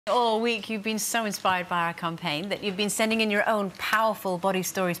All week you've been so inspired by our campaign that you've been sending in your own powerful Body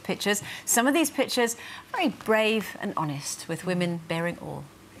Stories pictures. Some of these pictures very brave and honest, with women bearing all.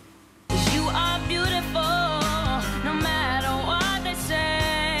 You are beautiful, no matter what they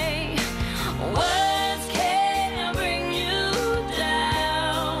say. Words can't bring you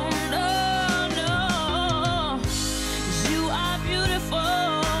down, no, no. You are beautiful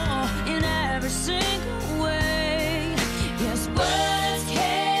in every single way. Yes, words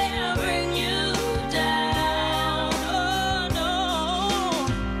can't bring you down, oh no.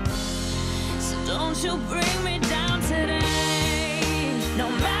 So don't you bring me down today, no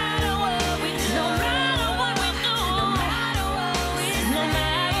matter.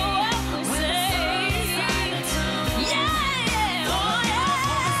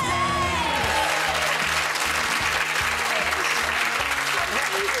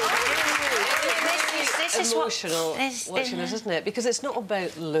 Emotional watching this, isn't it? Because it's not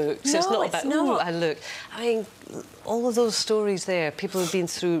about looks. No, it's not about, ooh, I look. I mean, all of those stories there, people have been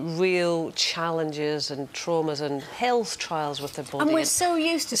through real challenges and traumas and health trials with their body. And we're so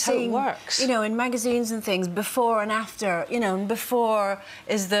used to seeing, how it works. You know, in magazines and things, before and after, you know, and before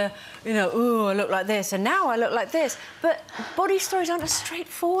is the, you know, ooh, I look like this, and now I look like this. But Body Stories aren't as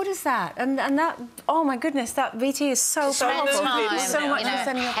straightforward as that. And that, oh my goodness, that VT is so powerful. Time, so much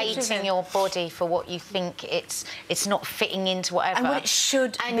sending up hating your body for what you think it's not fitting into whatever. And what it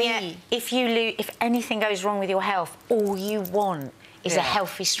should and be. Yet, if anything goes wrong with your health, all you want is a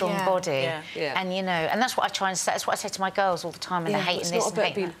healthy, strong body. And you know, and that's what I try and say. That's what I say to my girls all the time, and they're hating this. It's not about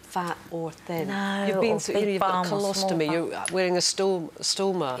and being that. fat or thin. No, you've been through, you've got a colostomy. You're wearing a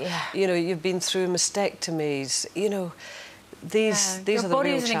stoma. You know, you've been through mastectomies. You know. These are the real challenges. Your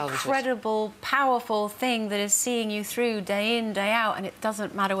body is an incredible, powerful thing that is seeing you through day in, day out, and it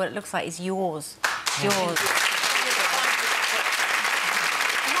doesn't matter what it looks like. It's yours. It's yours.